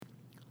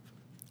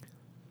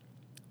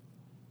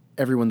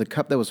Everyone, the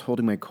cup that was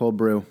holding my cold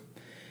brew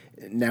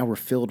now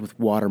refilled with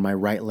water, my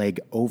right leg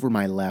over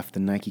my left,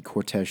 the Nike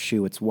Cortez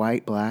shoe. It's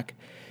white, black.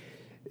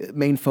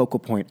 Main focal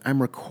point,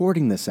 I'm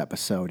recording this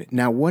episode.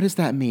 Now, what does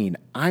that mean?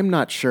 I'm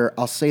not sure.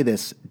 I'll say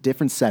this,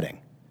 different setting.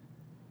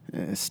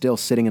 Still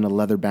sitting in a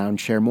leather-bound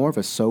chair, more of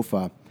a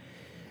sofa.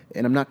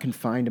 And I'm not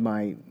confined to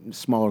my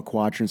smaller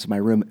quadrants of my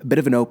room, a bit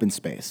of an open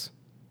space.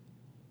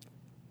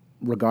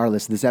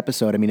 Regardless, this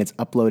episode, it's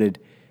uploaded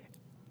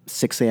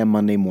 6 a.m.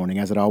 Monday morning,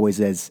 as it always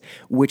is,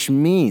 which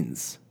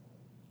means,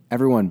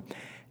 everyone,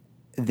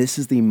 this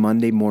is the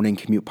Monday Morning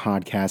Commute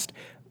Podcast.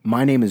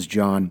 My name is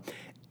John.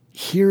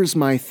 Here's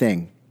my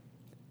thing.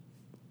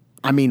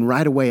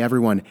 Right away,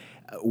 everyone,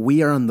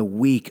 we are on the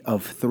week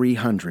of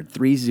 300.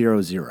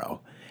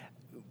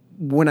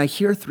 When I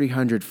hear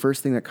 300,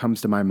 first thing that comes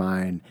to my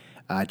mind,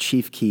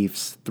 Chief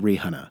Keef's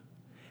 300,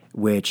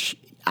 which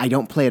I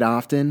don't play it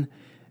often,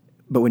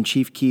 but when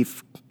Chief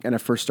Keef kind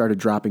of first started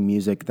dropping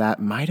music, that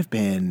might have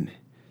been,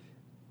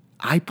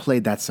 I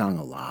played that song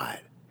a lot.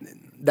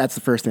 That's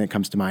the first thing that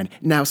comes to mind.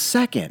 Now,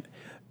 second,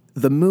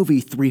 the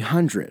movie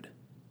 300.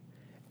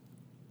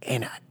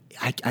 And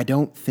I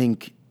don't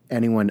think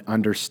anyone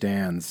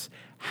understands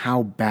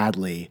how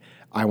badly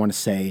I want to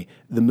say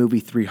the movie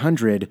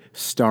 300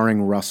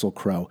 starring Russell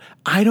Crowe.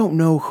 I don't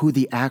know who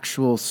the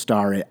actual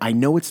star is. I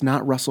know it's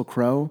not Russell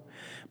Crowe,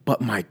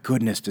 but my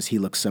goodness, does he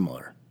look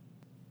similar.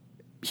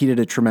 He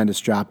did a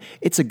tremendous job.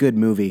 It's a good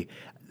movie.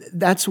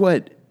 That's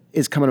what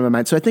is coming to my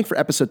mind. So I think for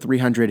episode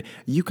 300,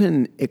 you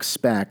can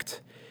expect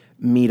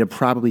me to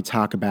probably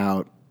talk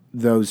about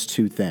those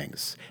two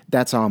things.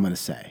 That's all I'm going to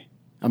say.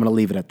 I'm going to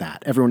leave it at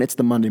that. Everyone, it's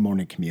the Monday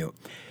Morning Commute.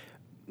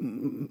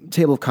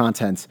 Table of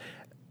contents,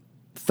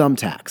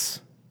 thumbtacks,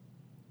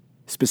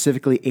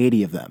 specifically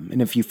 80 of them.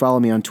 And if you follow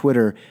me on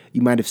Twitter,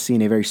 you might have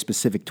seen a very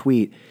specific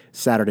tweet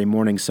Saturday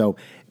morning. So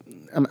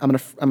I'm going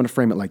to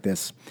frame it like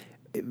this.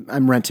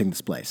 I'm renting this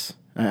place.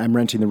 I'm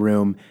renting the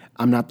room.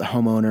 I'm not the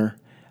homeowner.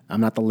 I'm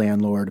not the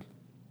landlord.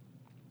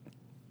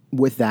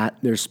 With that,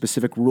 there's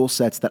specific rule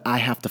sets that I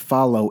have to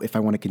follow if I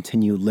want to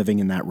continue living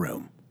in that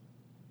room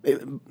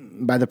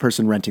by the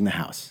person renting the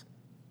house.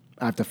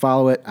 I have to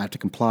follow it. I have to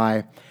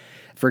comply.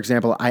 For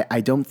example,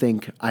 I don't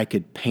think I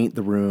could paint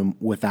the room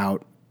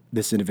without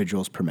this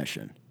individual's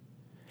permission.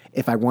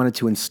 If I wanted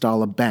to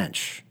install a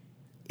bench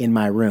in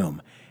my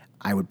room,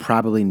 I would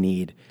probably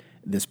need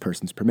this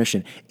person's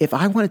permission. If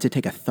I wanted to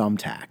take a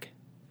thumbtack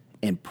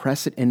and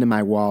press it into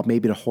my wall,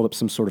 maybe to hold up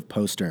some sort of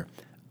poster,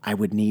 I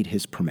would need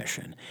his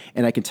permission.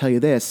 And I can tell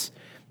you this,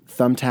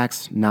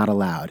 thumbtacks not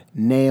allowed,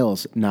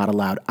 nails not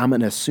allowed. I'm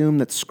going to assume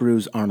that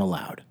screws aren't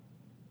allowed.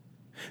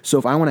 So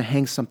if I want to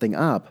hang something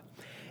up,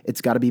 it's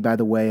got to be by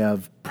the way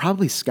of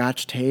probably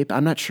Scotch tape.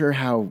 I'm not sure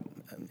how,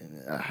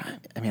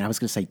 I was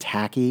going to say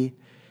tacky.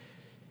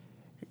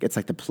 It's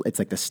like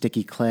the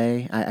sticky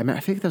clay. I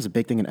think that was a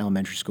big thing in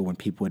elementary school when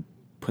people would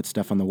put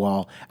stuff on the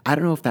wall. I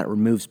don't know if that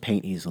removes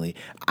paint easily.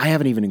 I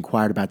haven't even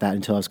inquired about that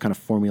until I was kind of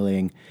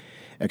formulating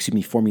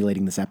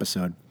this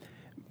episode.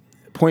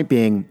 Point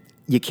being,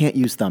 you can't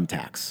use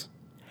thumbtacks.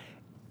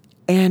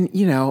 And,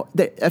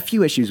 a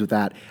few issues with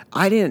that.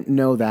 I didn't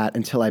know that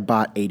until I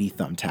bought 80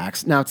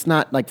 thumbtacks. Now, it's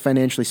not like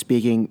financially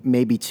speaking,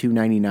 maybe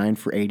 $2.99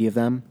 for 80 of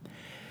them,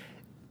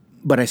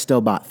 but I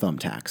still bought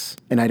thumbtacks.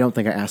 And I don't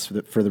think I asked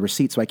for the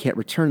receipt, so I can't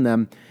return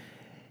them.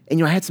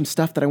 And, I had some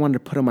stuff that I wanted to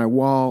put on my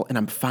wall, and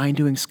I'm fine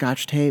doing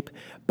Scotch tape,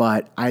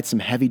 but I had some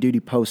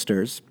heavy-duty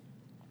posters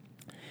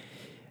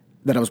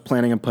that I was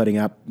planning on putting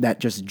up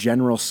that just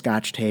general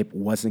Scotch tape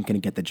wasn't going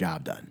to get the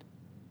job done.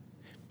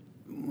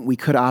 We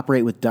could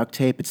operate with duct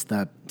tape. It's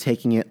the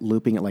taking it,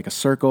 looping it like a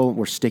circle.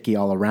 We're sticky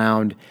all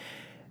around.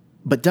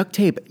 But duct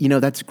tape,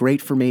 that's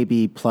great for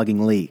maybe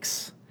plugging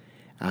leaks.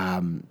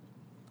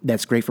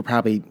 That's great for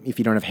probably, if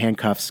you don't have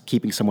handcuffs,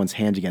 keeping someone's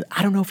hand together.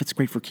 I don't know if it's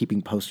great for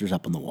keeping posters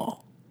up on the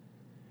wall.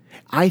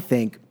 I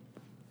think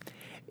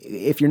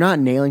if you're not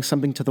nailing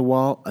something to the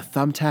wall, a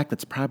thumbtack,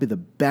 that's probably the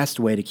best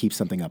way to keep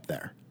something up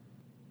there.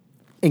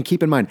 And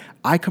keep in mind,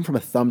 I come from a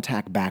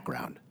thumbtack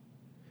background.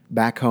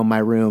 Back home, my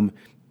room,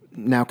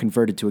 now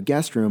converted to a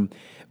guest room,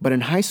 but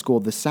in high school,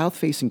 the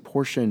south-facing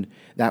portion,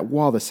 that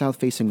wall, the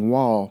south-facing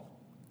wall,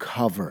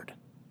 covered.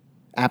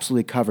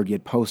 Absolutely covered. You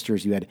had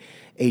posters, you had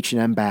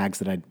H&M bags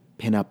that I'd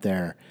pin up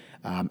there,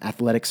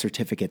 athletic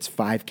certificates,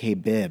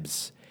 5K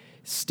bibs,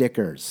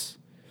 stickers,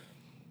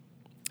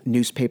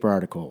 newspaper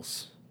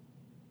articles.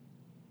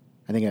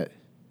 I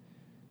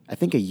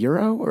think a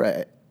euro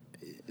or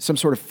some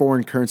sort of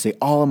foreign currency,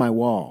 all on my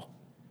wall.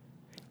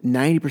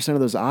 90% of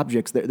those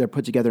objects, they're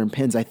put together in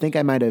pins. I think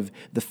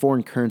the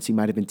foreign currency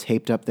might have been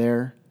taped up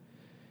there.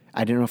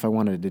 I didn't know if I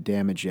wanted to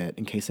damage it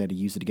in case I had to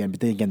use it again. But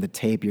then again, the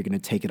tape, you're going to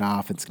take it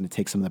off. It's going to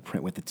take some of the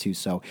print with it too.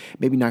 So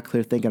maybe not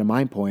clear thinking on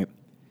my point.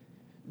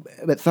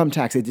 But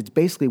thumbtacks, it's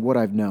basically what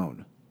I've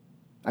known.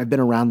 I've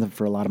been around them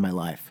for a lot of my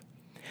life.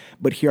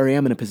 But here I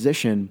am in a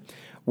position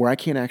where I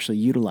can't actually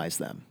utilize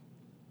them.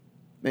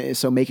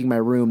 So making my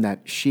room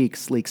that chic,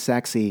 sleek,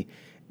 sexy,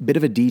 bit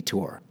of a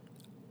detour.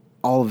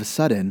 All of a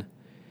sudden,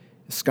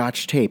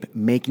 Scotch tape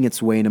making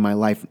its way into my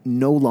life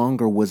no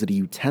longer was it a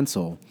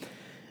utensil,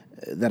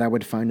 that I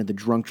would find in the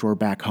junk drawer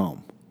back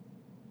home.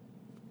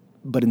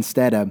 But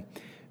instead,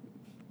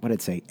 what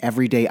I'd say,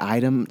 everyday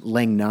item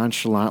laying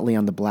nonchalantly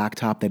on the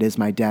blacktop that is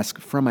my desk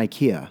from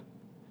IKEA.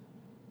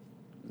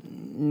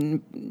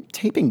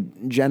 Taping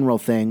general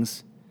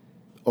things,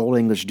 Old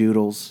English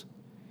doodles,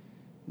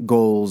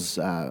 goals,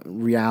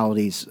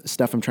 realities,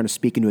 stuff I'm trying to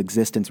speak into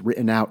existence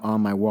written out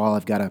on my wall.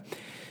 I've got a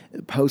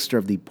poster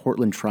of the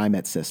Portland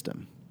TriMet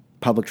system,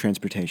 public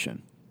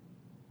transportation.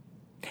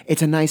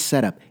 It's a nice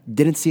setup.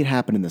 Didn't see it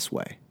happen in this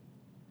way.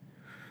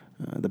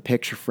 The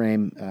picture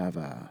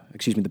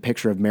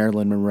of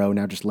Marilyn Monroe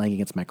now just laying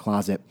against my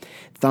closet.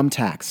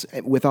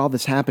 Thumbtacks. With all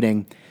this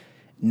happening,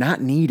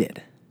 not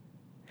needed.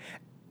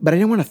 But I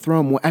didn't want to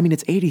throw them. I mean,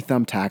 it's 80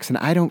 thumbtacks,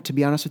 and to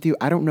be honest with you,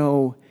 I don't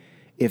know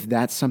if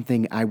that's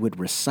something I would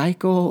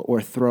recycle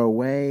or throw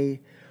away.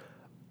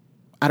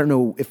 I don't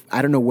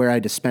know where I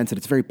dispense it.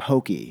 It's very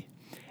pokey,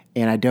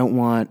 and I don't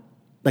want.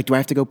 Do I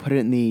have to go put it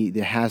in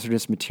the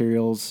hazardous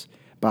materials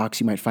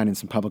box you might find in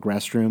some public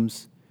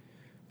restrooms?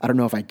 I don't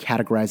know if I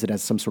categorize it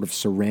as some sort of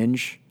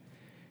syringe.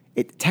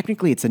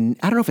 Technically, I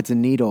don't know if it's a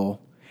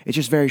needle. It's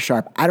just very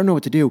sharp. I don't know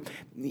what to do.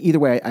 Either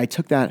way, I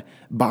took that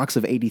box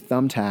of 80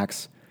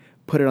 thumbtacks,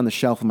 put it on the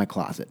shelf in my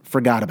closet,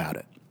 forgot about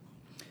it.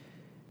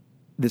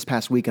 This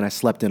past weekend, I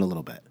slept in a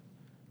little bit.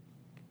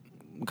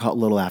 Call it a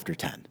little after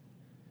 10.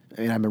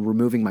 And I'm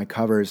removing my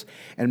covers,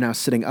 and I'm now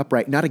sitting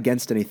upright, not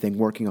against anything,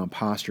 working on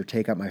posture,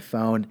 take out my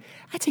phone.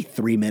 I'd say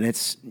 3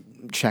 minutes,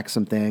 check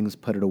some things,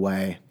 put it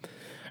away.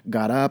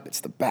 Got up,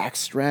 it's the back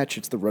stretch,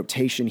 it's the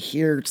rotation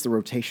here, it's the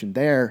rotation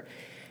there.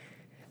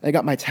 I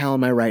got my towel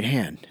in my right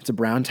hand. It's a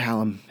brown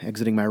towel. I'm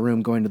exiting my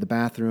room, going to the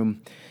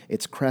bathroom.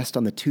 It's Crest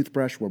on the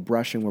toothbrush. We're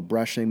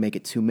brushing, make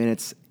it 2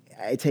 minutes.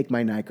 I take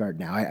my night guard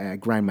now. I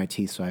grind my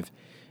teeth, so I've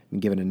been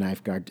given a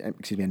night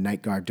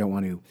guard. Don't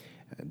want to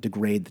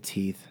degrade the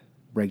teeth,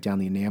 break down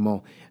the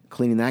enamel.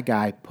 Cleaning that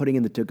guy, putting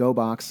in the to-go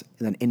box,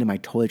 and then into my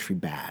toiletry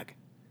bag.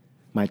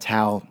 My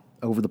towel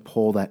over the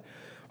pole that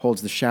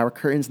holds the shower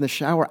curtains in the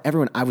shower.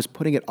 I was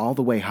putting it all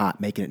the way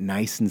hot, making it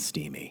nice and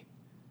steamy.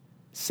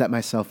 Set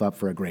myself up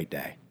for a great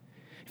day.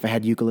 If I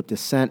had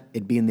eucalyptus scent,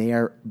 it'd be in the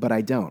air, but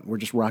I don't. We're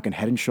just rocking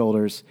Head &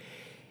 Shoulders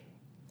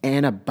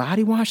and a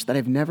body wash that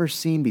I've never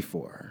seen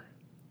before.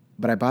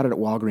 But I bought it at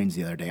Walgreens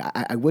the other day.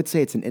 I would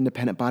say it's an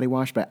independent body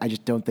wash, but I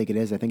just don't think it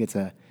is. I think it's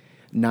a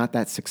not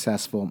that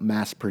successful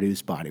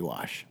mass-produced body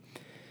wash.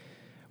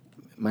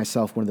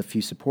 Myself, one of the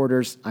few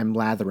supporters, I'm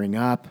lathering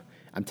up.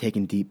 I'm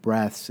taking deep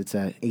breaths. It's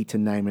an 8 to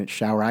 9 minute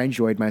shower. I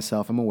enjoyed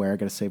myself. I'm aware I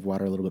got to save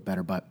water a little bit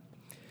better, but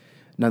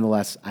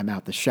nonetheless, I'm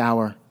out the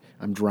shower.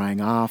 I'm drying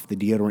off. The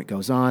deodorant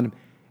goes on,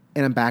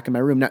 and I'm back in my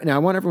room. Now I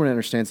want everyone to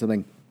understand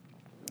something.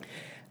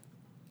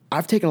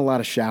 I've taken a lot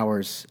of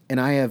showers,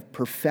 and I have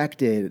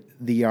perfected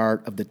the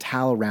art of the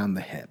towel around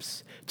the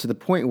hips to the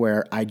point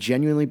where I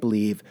genuinely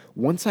believe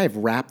once I've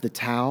wrapped the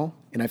towel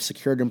and I've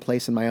secured it in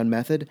place in my own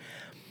method,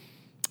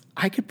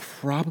 I could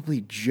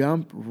probably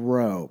jump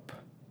rope.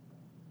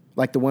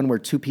 Like the one where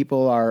two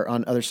people are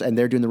on other side and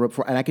they're doing the rope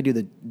and I could do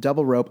the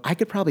double rope. I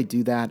could probably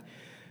do that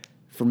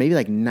for maybe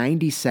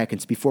 90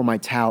 seconds before my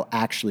towel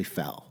actually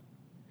fell.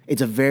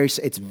 It's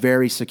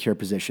very secure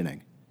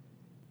positioning.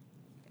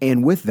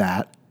 And with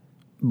that,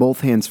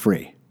 both hands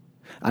free.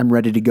 I'm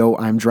ready to go.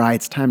 I'm dry.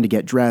 It's time to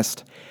get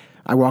dressed.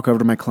 I walk over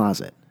to my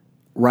closet.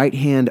 Right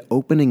hand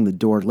opening the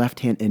door, left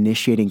hand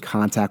initiating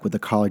contact with the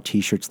collared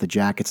t-shirts, the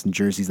jackets, and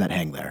jerseys that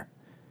hang there.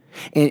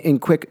 And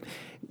quick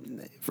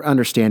for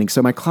understanding,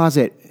 so my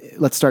closet,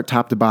 let's start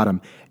top to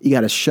bottom. You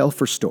got a shelf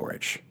for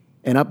storage.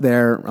 And up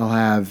there, I'll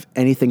have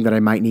anything that I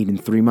might need in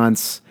 3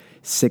 months,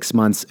 6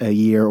 months, a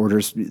year, or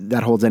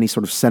that holds any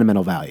sort of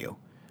sentimental value,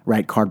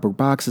 right? Cardboard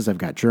boxes, I've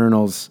got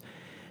journals,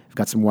 I've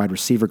got some wide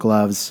receiver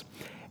gloves,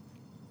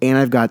 and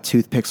I've got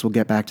toothpicks. We'll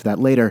get back to that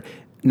later.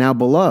 Now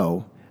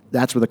below,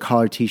 that's where the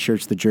collared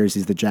t-shirts, the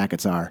jerseys, the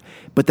jackets are.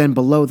 But then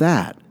below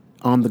that,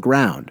 on the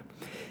ground,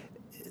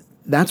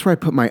 that's where I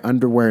put my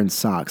underwear and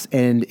socks,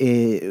 and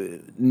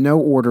no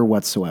order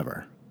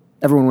whatsoever.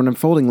 Everyone, when I'm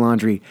folding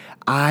laundry,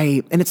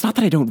 and it's not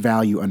that I don't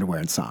value underwear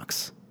and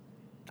socks.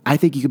 I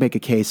think you could make a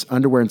case,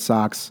 underwear and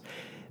socks,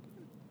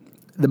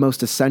 the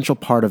most essential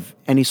part of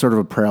any sort of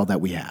apparel that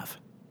we have.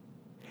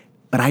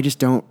 But I just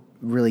don't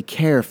really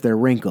care if they're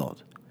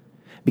wrinkled.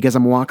 Because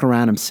I'm walking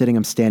around, I'm sitting,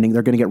 I'm standing,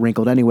 they're going to get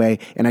wrinkled anyway,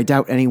 and I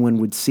doubt anyone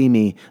would see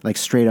me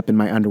straight up in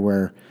my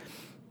underwear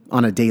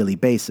on a daily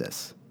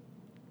basis.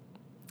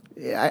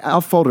 I'll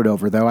fold it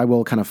over, though. I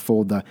will kind of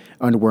fold the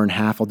underwear in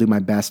half. I'll do my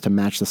best to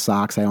match the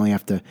socks. I only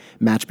have to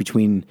match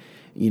between,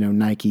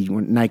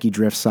 Nike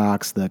Drift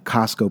socks, the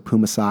Costco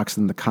Puma socks,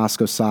 and the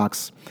Costco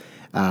socks.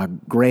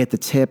 Gray at the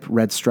tip,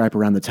 red stripe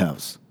around the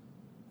toes.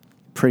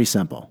 Pretty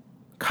simple.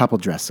 Couple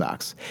dress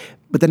socks.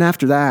 But then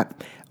after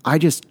that, I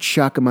just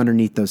chuck them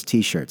underneath those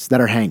T-shirts that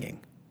are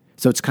hanging.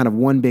 So it's kind of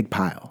one big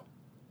pile.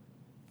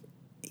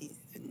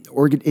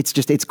 Or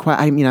it's quite,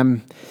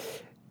 I'm...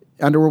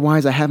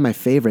 Underwear-wise, I have my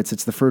favorites.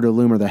 It's the Fruit of the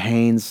Loom or the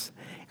Hanes.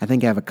 I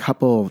think I have a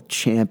couple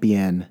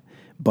Champion,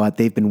 but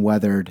they've been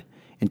weathered.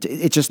 And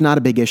it's just not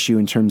a big issue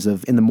in terms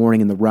of in the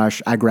morning in the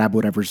rush, I grab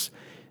whatever's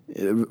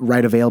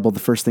right available the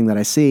first thing that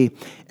I see,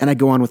 and I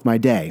go on with my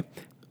day.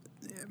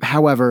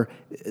 However,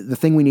 the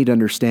thing we need to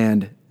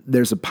understand,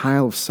 there's a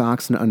pile of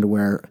socks and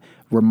underwear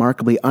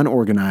remarkably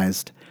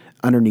unorganized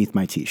underneath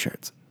my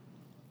t-shirts.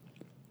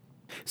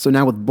 So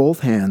now with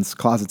both hands,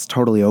 closets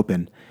totally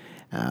open,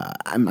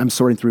 I'm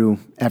sorting through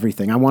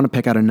everything. I want to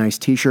pick out a nice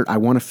t-shirt. I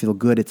want to feel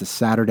good. It's a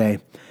Saturday.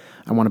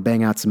 I want to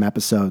bang out some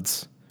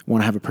episodes. I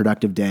want to have a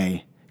productive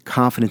day.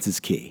 Confidence is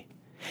key.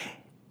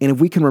 And if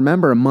we can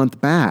remember a month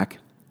back,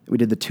 we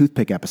did the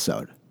toothpick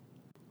episode.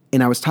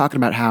 And I was talking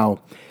about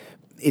how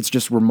it's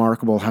just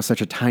remarkable how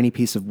such a tiny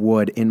piece of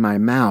wood in my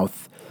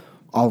mouth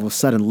all of a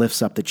sudden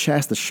lifts up the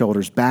chest, the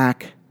shoulders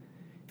back,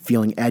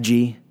 feeling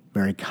edgy,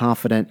 very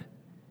confident.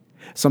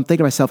 So I'm thinking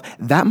to myself,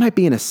 that might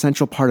be an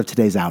essential part of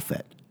today's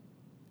outfit.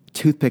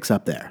 Toothpicks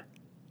up there,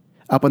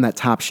 up on that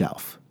top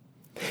shelf.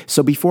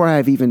 So before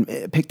I've even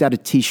picked out a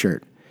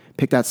t-shirt,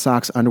 picked out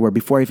socks, underwear,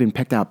 before I even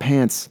picked out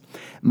pants,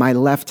 my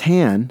left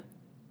hand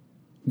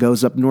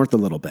goes up north a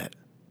little bit.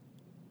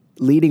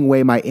 Leading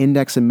away my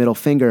index and middle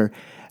finger,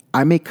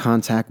 I make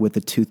contact with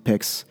the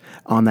toothpicks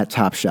on that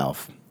top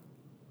shelf.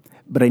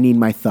 But I need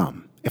my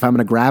thumb. If I'm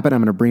going to grab it, I'm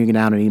going to bring it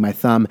down. I need my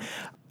thumb.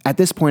 At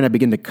this point, I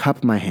begin to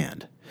cup my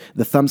hand.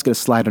 The thumb's going to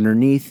slide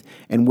underneath,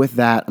 and with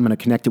that, I'm going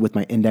to connect it with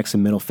my index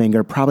and middle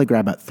finger, probably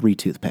grab about 3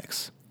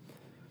 toothpicks.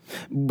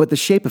 But the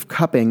shape of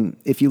cupping,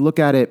 if you look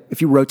at it,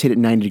 if you rotate it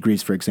 90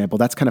 degrees, for example,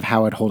 that's kind of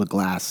how I'd hold a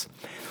glass.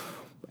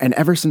 And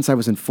ever since I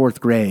was in 4th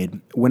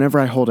grade, whenever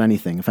I hold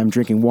anything, if I'm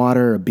drinking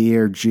water, a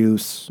beer,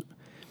 juice,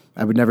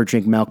 I would never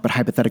drink milk, but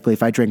hypothetically,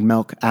 if I drink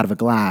milk out of a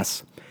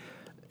glass,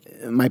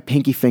 my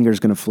pinky finger is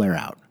going to flare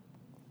out.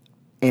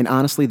 And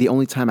honestly, the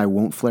only time I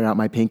won't flare out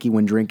my pinky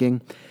when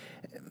drinking,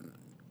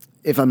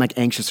 if I'm like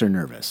anxious or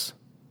nervous.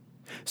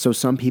 So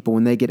some people,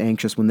 when they get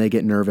anxious, when they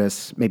get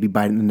nervous, maybe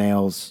biting the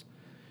nails,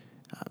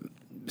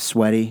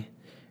 sweaty.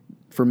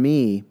 For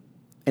me,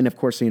 and of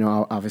course,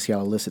 obviously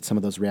I'll elicit some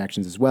of those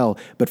reactions as well.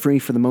 But for me,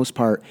 for the most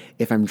part,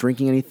 if I'm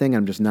drinking anything,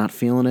 I'm just not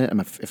feeling it.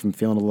 If I'm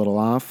feeling a little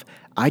off,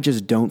 I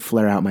just don't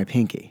flare out my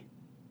pinky.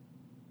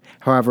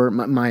 However,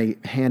 my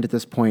hand at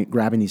this point,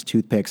 grabbing these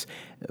toothpicks,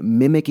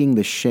 mimicking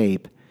the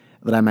shape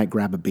that I might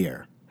grab a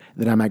beer,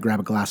 that I might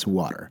grab a glass of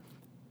water.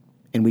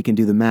 And we can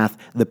do the math.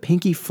 The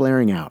pinky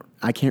flaring out,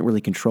 I can't really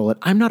control it.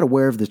 I'm not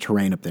aware of the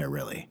terrain up there,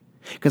 really.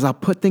 Because I'll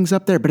put things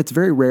up there, but it's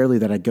very rarely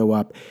that I go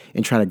up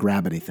and try to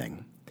grab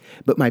anything.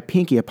 But my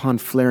pinky, upon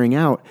flaring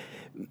out,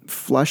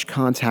 flush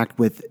contact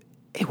with,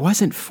 it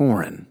wasn't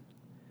foreign,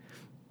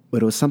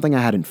 but it was something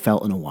I hadn't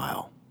felt in a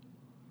while.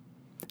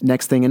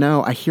 Next thing you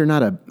know, I hear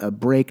not a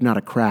break, not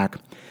a crack,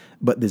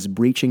 but this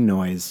breaching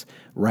noise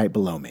right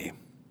below me.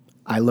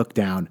 I look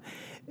down,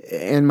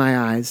 and my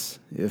eyes,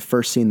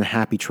 first seeing the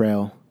happy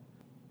trail,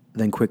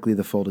 then quickly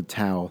the folded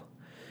towel,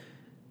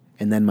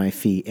 and then my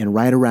feet, and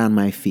right around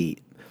my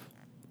feet,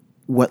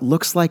 what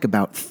looks like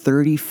about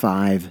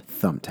 35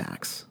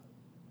 thumbtacks.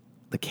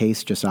 The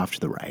case just off to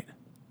the right.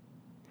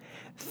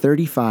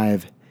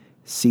 35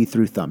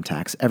 see-through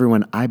thumbtacks.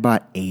 Everyone, I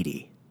bought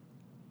 80.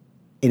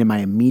 And in my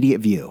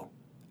immediate view,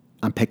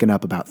 I'm picking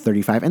up about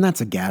 35, and that's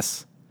a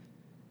guess.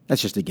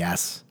 That's just a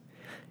guess.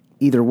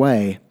 Either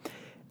way,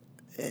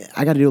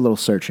 I got to do a little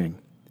searching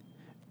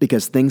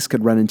because things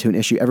could run into an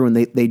issue. Everyone,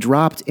 they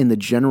dropped in the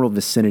general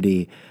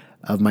vicinity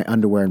of my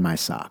underwear and my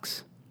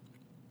socks.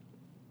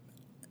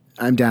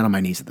 I'm down on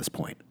my knees at this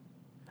point.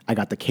 I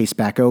got the case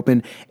back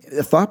open.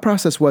 The thought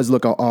process was,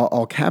 look,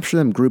 I'll capture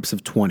them groups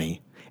of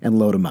 20 and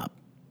load them up.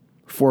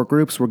 4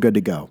 groups, we're good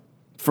to go.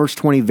 First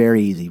 20,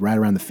 very easy, right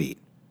around the feet.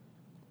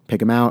 Pick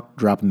them out,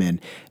 drop them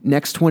in.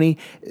 Next 20,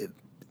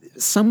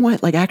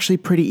 somewhat, actually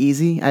pretty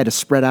easy. I had to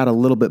spread out a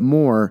little bit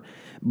more,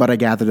 but I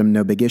gathered them,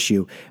 no big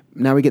issue.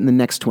 Now we get in the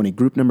next 20,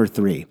 group number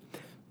 3.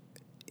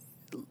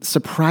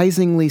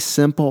 Surprisingly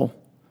simple,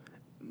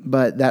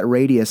 but that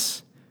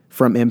radius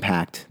from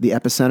impact, the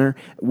epicenter,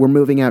 we're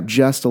moving out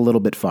just a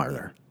little bit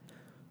farther.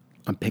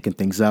 I'm picking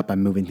things up,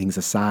 I'm moving things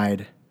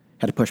aside.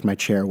 Had to push my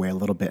chair away a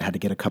little bit, had to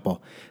get a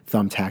couple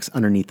thumbtacks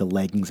underneath the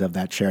leggings of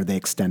that chair. They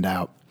extend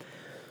out.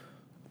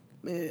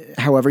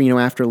 However,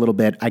 after a little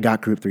bit, I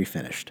got group 3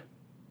 finished.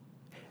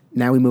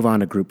 Now we move on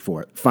to group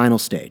 4, final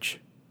stage.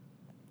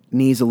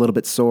 Knees a little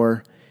bit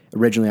sore.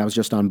 Originally, I was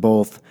just on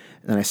both.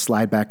 Then I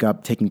slide back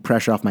up, taking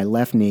pressure off my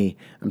left knee.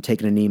 I'm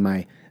taking a knee,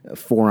 my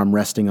forearm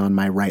resting on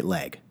my right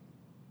leg.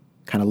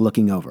 Kind of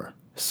looking over,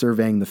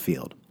 surveying the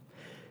field.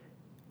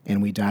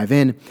 And we dive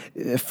in.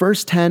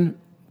 First 10,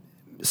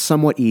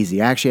 somewhat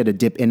easy. I actually had to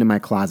dip into my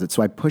closet,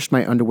 so I pushed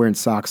my underwear and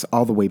socks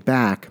all the way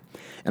back,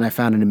 and I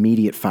found an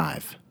immediate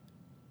 5.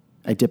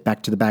 I dip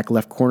back to the back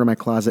left corner of my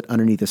closet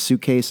underneath a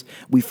suitcase.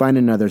 We find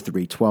another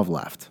 3, 12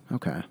 left.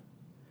 Okay.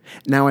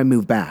 Now I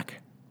move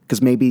back,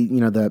 because maybe,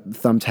 the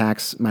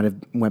thumbtacks might have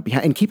went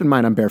behind. And keep in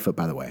mind, I'm barefoot,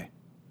 by the way.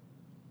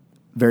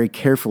 Very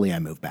carefully, I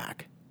move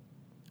back.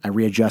 I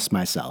readjust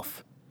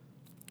myself.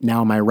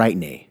 Now on my right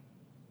knee,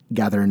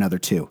 gather another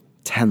 2.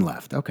 10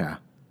 left. Okay.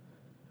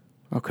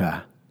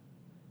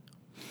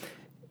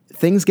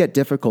 Things get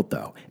difficult,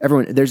 though.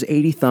 Everyone, there's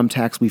 80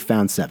 thumbtacks. We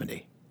found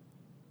 70.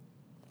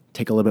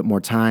 Take a little bit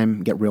more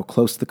time, get real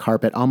close to the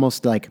carpet,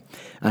 almost like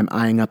I'm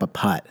eyeing up a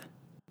putt.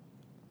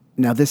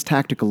 Now, this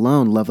tactic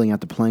alone, leveling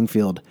out the playing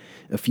field,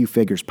 a few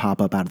figures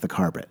pop up out of the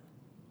carpet.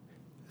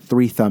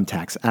 3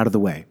 thumbtacks out of the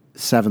way,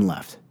 7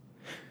 left.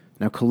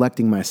 Now,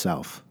 collecting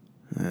myself,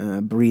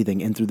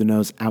 breathing in through the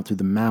nose, out through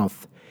the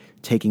mouth,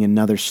 taking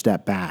another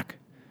step back,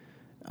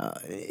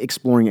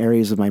 exploring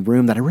areas of my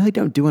room that I really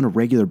don't do on a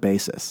regular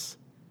basis.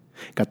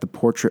 Got the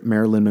portrait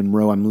Marilyn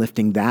Monroe. I'm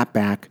lifting that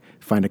back,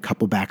 find a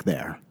couple back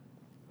there.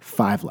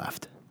 5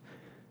 left.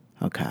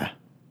 Okay.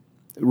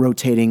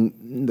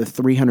 Rotating the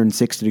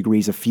 360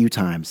 degrees a few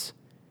times,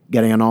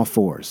 getting on all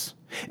fours.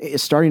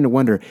 Starting to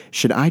wonder,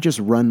 should I just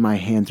run my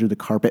hand through the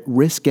carpet,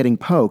 risk getting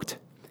poked,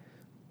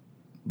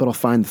 but I'll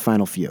find the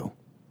final few.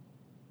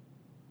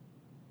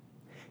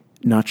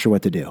 Not sure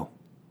what to do.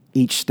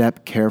 Each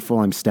step careful,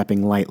 I'm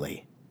stepping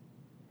lightly.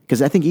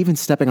 Because I think even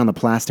stepping on the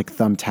plastic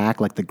thumbtack,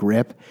 like the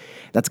grip,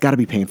 that's got to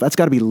be painful. That's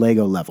got to be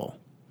Lego level.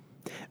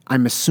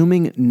 I'm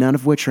assuming none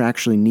of which are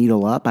actually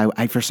needle up.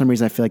 I for some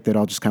reason, I feel like they'd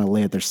all just kind of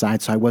lay at their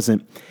side, so I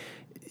wasn't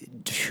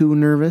too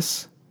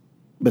nervous,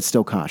 but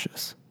still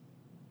cautious.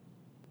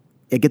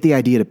 I get the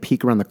idea to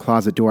peek around the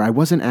closet door. I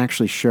wasn't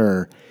actually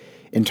sure,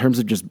 in terms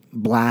of just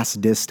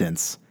blast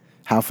distance,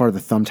 how far the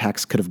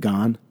thumbtacks could have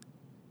gone.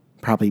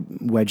 Probably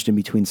wedged in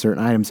between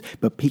certain items,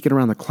 but peeking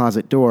around the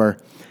closet door,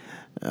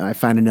 I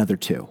find another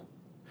 2.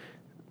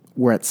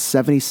 We're at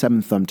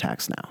 77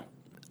 thumbtacks now.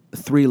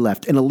 3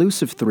 left. An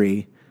elusive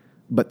 3,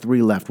 but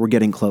 3 left. We're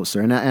getting closer.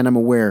 And I'm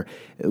aware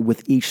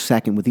with each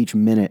second, with each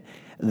minute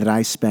that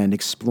I spend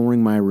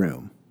exploring my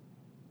room,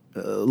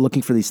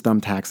 looking for these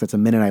thumbtacks, that's a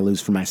minute I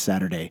lose for my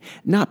Saturday.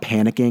 Not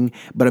panicking,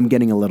 but I'm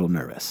getting a little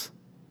nervous.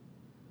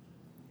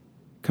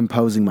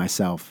 Composing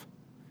myself,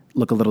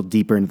 look a little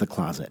deeper into the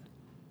closet.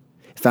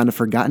 Found a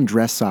forgotten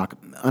dress sock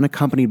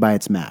unaccompanied by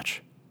its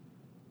match.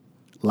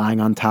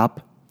 Lying on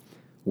top,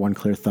 1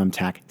 clear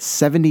thumbtack,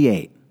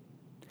 78.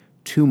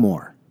 2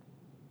 more.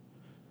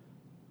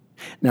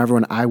 Now,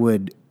 everyone, I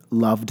would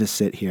love to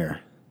sit here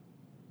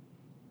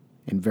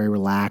and very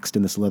relaxed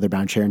in this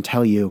leather-bound chair and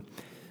tell you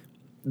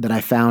that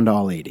I found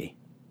all 80.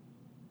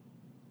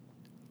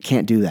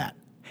 Can't do that.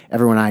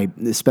 Everyone, I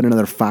spent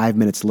another 5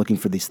 minutes looking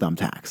for these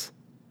thumbtacks.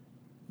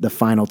 The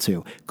final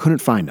 2. Couldn't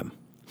find them.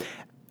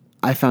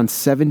 I found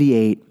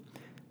 78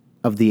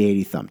 of the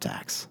 80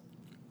 thumbtacks,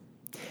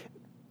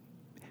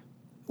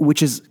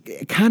 which is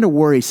kind of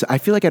worrisome. I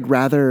feel like I'd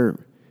rather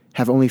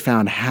have only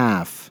found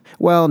half.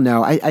 Well,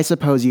 no, I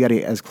suppose you got to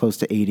get as close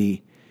to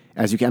 80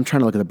 as you can. I'm trying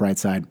to look at the bright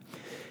side.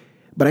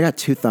 But I got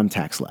 2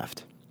 thumbtacks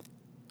left.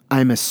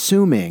 I'm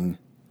assuming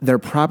they're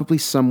probably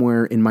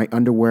somewhere in my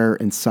underwear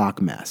and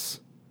sock mess.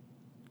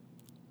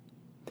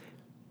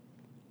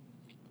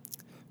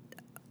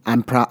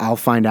 I'll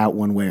find out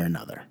one way or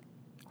another.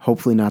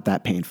 Hopefully not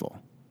that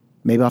painful.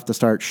 Maybe I'll have to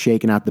start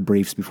shaking out the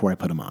briefs before I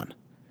put them on.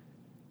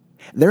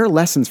 There are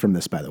lessons from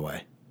this, by the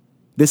way.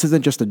 This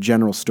isn't just a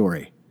general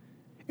story,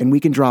 and we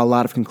can draw a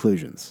lot of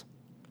conclusions.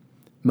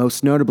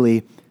 Most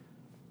notably,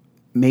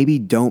 maybe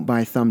don't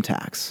buy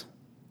thumbtacks.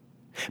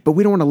 But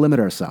we don't want to limit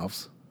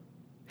ourselves.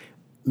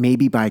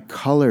 Maybe buy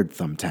colored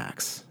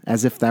thumbtacks,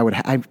 as if that would...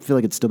 I feel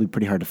like it'd still be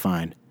pretty hard to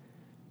find.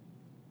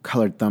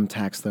 Colored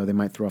thumbtacks, though, they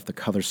might throw off the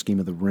color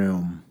scheme of the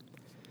room.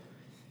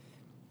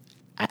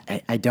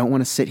 I don't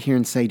want to sit here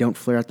and say don't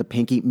flare out the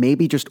pinky.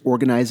 Maybe just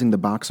organizing the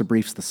boxer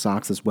briefs, the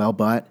socks as well,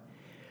 but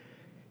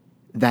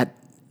that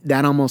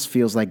almost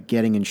feels like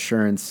getting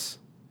insurance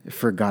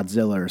for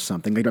Godzilla or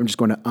something. Like I'm just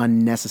going to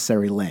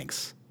unnecessary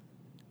lengths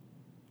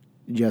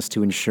just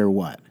to ensure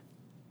what?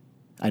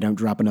 I don't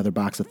drop another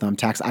box of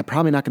thumbtacks. I'm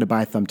probably not going to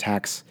buy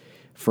thumbtacks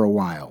for a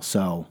while,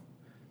 so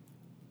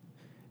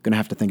going to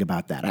have to think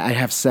about that. I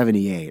have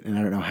 78, and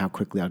I don't know how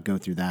quickly I'll go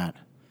through that.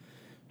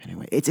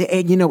 Anyway, it's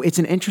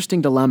an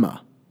interesting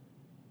dilemma.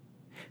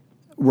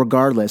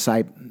 Regardless,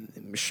 I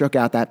shook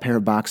out that pair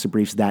of boxer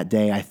briefs that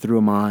day. I threw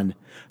them on,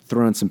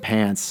 threw on some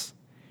pants,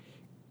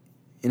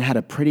 and had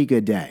a pretty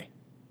good day.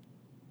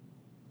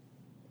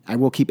 I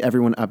will keep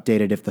everyone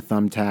updated if the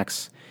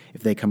thumbtacks,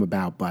 if they come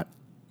about. But,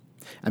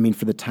 I mean,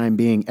 for the time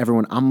being,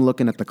 everyone, I'm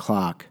looking at the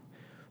clock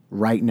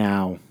right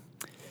now,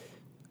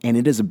 and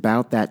it is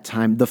about that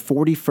time, the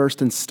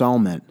 41st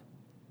installment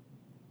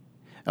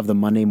of the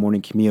Monday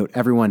Morning Commute.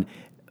 Everyone,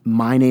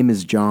 my name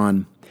is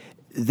John.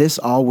 This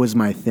all was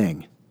my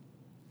thing.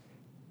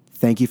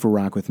 Thank you for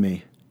rock with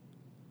me.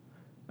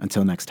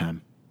 Until next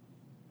time.